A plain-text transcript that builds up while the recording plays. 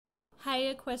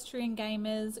Hey Equestrian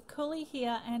Gamers, Cooley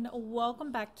here and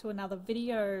welcome back to another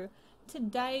video.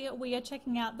 Today we are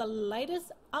checking out the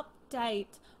latest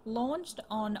update launched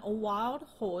on Wild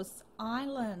Horse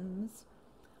Islands.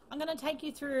 I'm going to take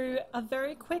you through a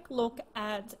very quick look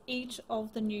at each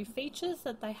of the new features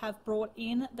that they have brought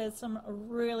in. There's some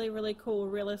really cool,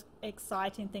 really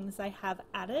exciting things they have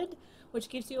added, which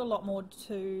gives you a lot more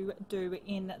to do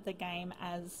in the game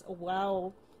as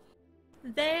well.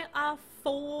 There are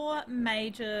 4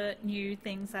 major new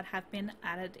things that have been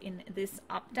added in this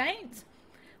update.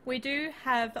 We do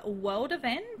have world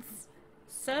events,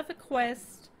 server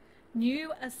quest,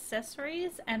 new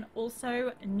accessories, and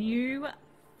also new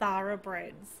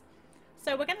thoroughbreds.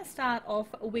 So we're going to start off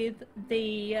with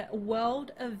the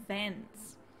world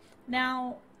events.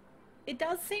 Now, it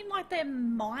does seem like there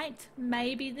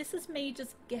maybe, this is me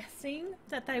just guessing,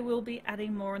 that they will be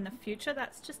adding more in the future.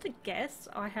 That's just a guess,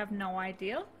 I have no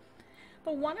idea.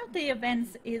 But one of the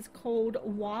events is called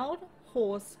Wild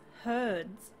Horse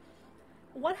Herds.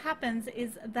 What happens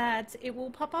is that it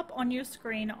will pop up on your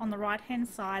screen on the right hand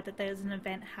side that there's an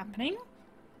event happening,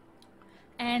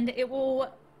 and it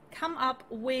will come up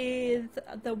with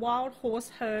the wild horse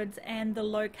herds and the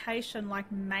location,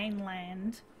 like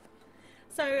mainland.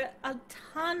 So a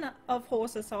ton of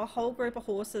horses, so a whole group of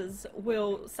horses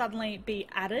will suddenly be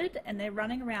added and they're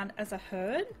running around as a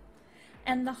herd,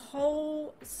 and the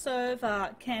whole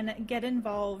server can get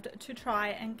involved to try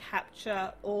and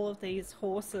capture all of these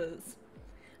horses.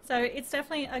 So it's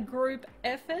definitely a group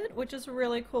effort, which is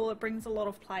really cool. It brings a lot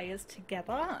of players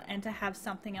together and to have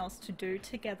something else to do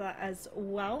together as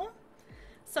well.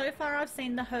 So far I've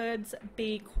seen the herds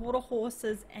be quarter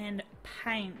horses and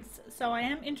paints, so I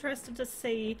am interested to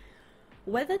see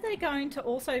whether they're going to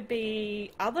also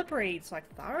be other breeds like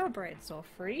thoroughbreds or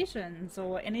Friesians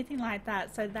or anything like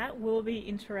that, so that will be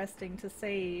interesting to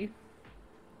see.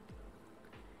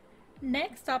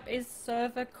 Next up is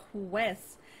server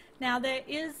quests. Now there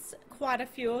is quite a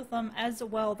few of them as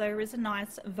well. There is a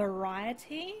nice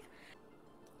variety.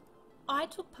 I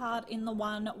took part in the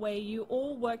one where you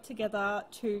all work together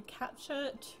to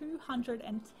capture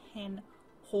 210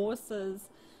 horses.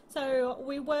 So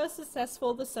we were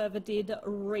successful. The server did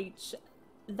reach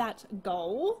that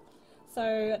goal.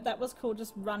 So that was cool,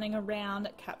 just running around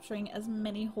capturing as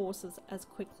many horses as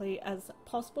quickly as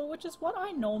possible, which is what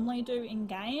I normally do in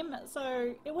game.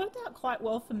 So it worked out quite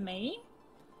well for me.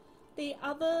 The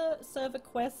other server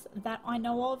quests that I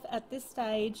know of at this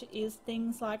stage is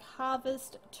things like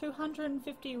harvest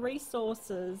 250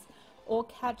 resources or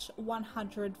catch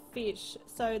 100 fish.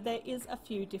 So there is a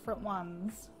few different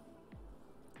ones.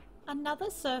 Another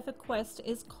server quest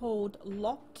is called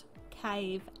Locked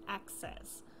Cave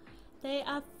Access. There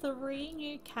are 3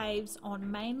 new caves on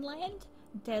mainland,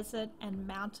 desert and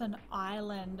mountain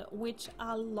island, which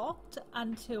are locked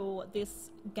until this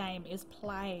game is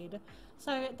played.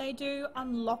 So they do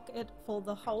unlock it for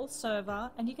the whole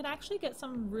server, and you can actually get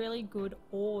some really good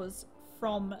ores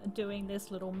from doing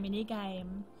this little mini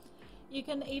game. You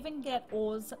can even get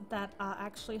ores that are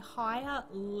actually higher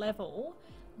level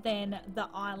than the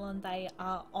island they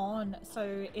are on,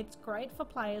 so it's great for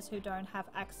players who don't have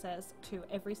access to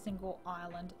every single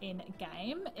island in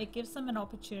game. It gives them an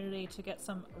opportunity to get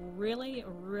some really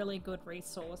good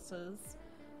resources.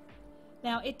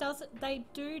 Now they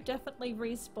do definitely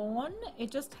respawn,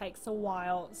 it just takes a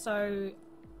while, so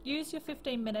use your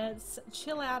 15 minutes,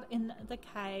 chill out in the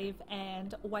cave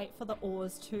and wait for the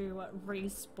ores to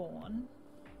respawn.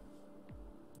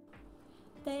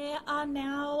 There are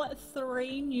now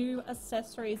 3 new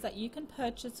accessories that you can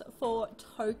purchase for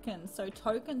tokens, so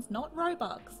tokens, not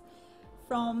Robux,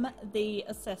 from the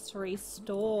accessory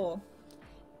store.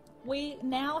 We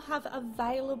now have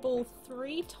available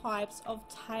 3 types of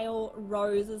tail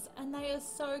roses, and they are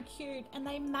so cute, and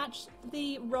they match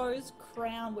the rose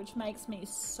crown, which makes me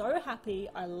so happy.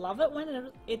 I love it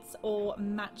when it's all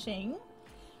matching.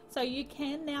 So you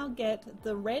can now get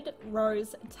the red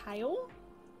rose tail,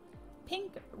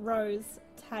 pink rose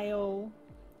tail,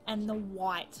 and the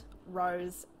white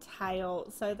rose tail.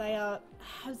 So they are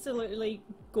absolutely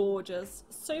gorgeous,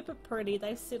 super pretty.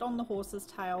 They sit on the horse's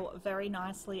tail very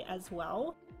nicely as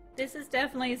well. This is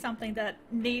definitely something that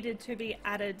needed to be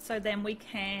added, so then we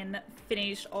can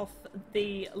finish off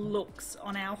the looks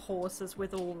on our horses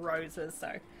with all roses.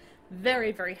 So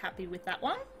very happy with that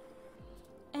one.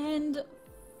 And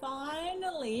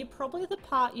finally, probably the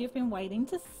part you've been waiting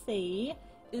to see,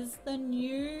 is the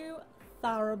new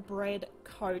thoroughbred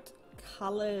coat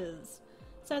colors.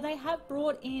 So they have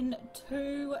brought in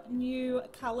 2 new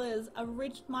colors.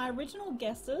 My original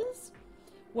guesses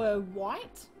were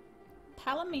white,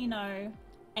 palomino,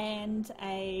 and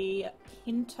a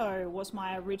Pinto was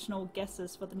my original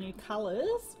guesses for the new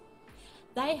colours.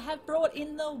 They have brought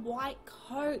in the white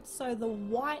coat, so the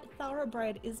white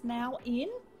Thoroughbred is now in.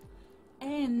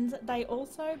 And they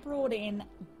also brought in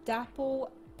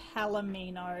Dapple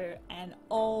Palomino, and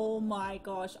oh my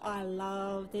gosh, I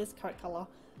love this coat colour.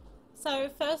 So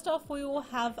first off, we will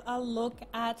have a look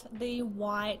at the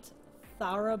white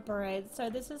Thoroughbred. So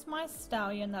this is my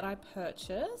stallion that I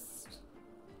purchased.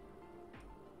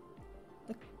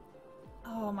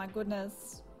 Oh my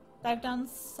goodness. They've done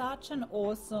such an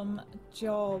awesome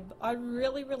job. I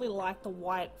really like the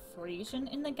white Frisian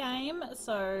in the game,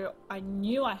 so I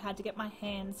knew I had to get my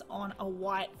hands on a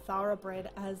white Thoroughbred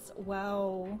as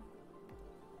well.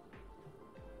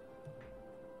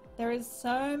 There is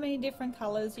so many different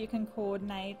colours you can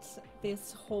coordinate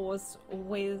this horse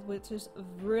with, which is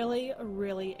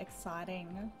really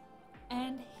exciting.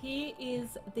 And here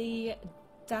is the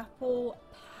Dapple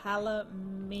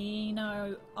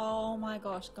Palomino. Oh my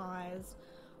gosh, guys,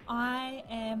 I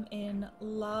am in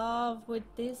love with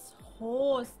this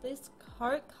horse. This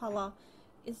coat color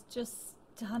is just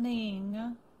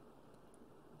stunning.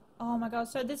 Oh my gosh,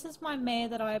 so this is my mare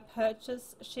that I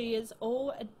purchased. She is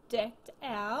all decked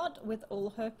out with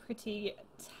all her pretty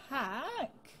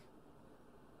tack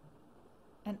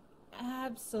and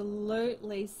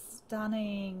absolutely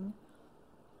stunning.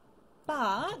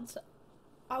 But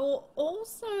I will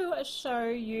also show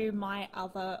you my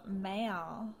other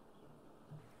mare.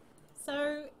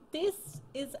 So this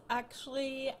is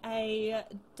actually a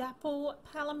Dapple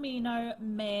Palomino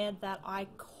mare that I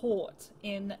caught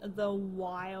in the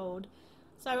wild.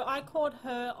 So I caught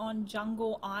her on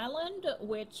Jungle Island,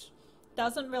 which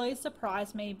doesn't really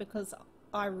surprise me because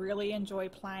I really enjoy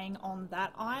playing on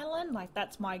that island. Like,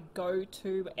 that's my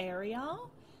go-to area.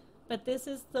 But this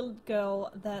is the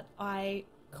girl that I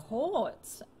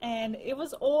caught, and it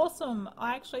was awesome.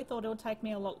 I actually thought it would take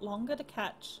me a lot longer to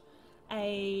catch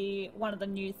one of the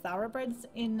new Thoroughbreds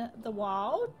in the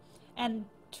wild, and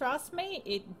trust me,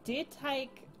 it did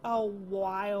take a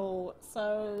while.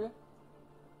 So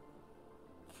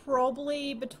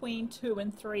probably between 2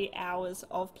 and 3 hours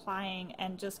of playing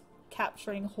and just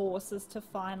capturing horses to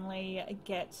finally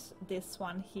get this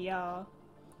one here.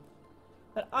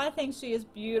 But I think she is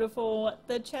beautiful.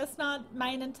 The chestnut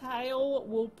mane and tail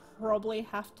will probably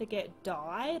have to get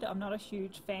dyed. I'm not a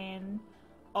huge fan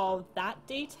of that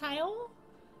detail,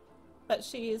 but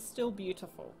she is still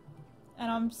beautiful. And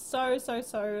I'm so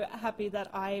happy that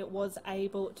I was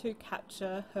able to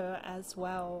capture her as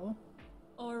well.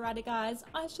 Alrighty guys,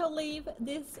 I shall leave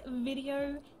this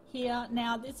video here.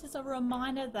 Now, this is a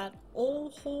reminder that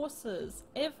all horses,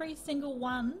 every single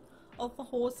one of the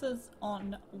horses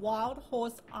on Wild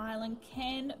Horse Island,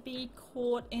 can be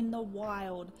caught in the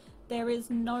wild. There is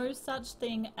no such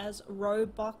thing as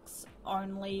Robux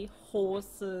only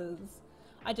horses.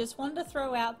 I just wanted to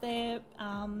throw out there,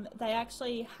 they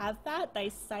actually have that. They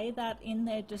say that in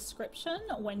their description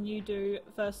when you do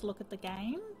first look at the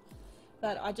game.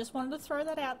 But I just wanted to throw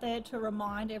that out there to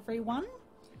remind everyone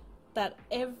that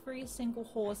every single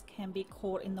horse can be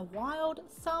caught in the wild.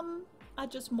 Some are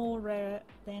just more rare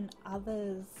than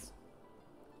others.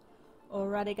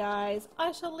 Alrighty guys,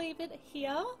 I shall leave it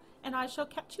here, and I shall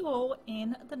catch you all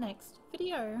in the next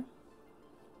video.